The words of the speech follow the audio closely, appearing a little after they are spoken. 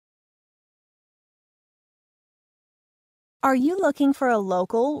Are you looking for a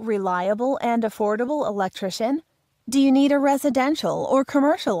local, reliable, and affordable electrician? Do you need a residential or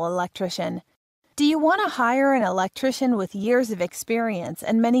commercial electrician? Do you want to hire an electrician with years of experience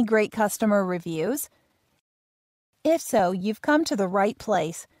and many great customer reviews? If so, you've come to the right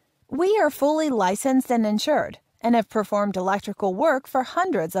place. We are fully licensed and insured and have performed electrical work for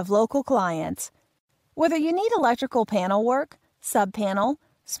hundreds of local clients. Whether you need electrical panel work, sub-panel,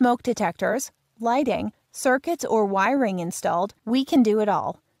 smoke detectors, lighting, circuits, or wiring installed, we can do it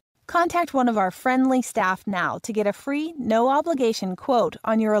all. Contact one of our friendly staff now to get a free, no-obligation quote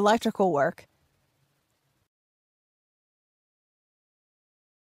on your electrical work.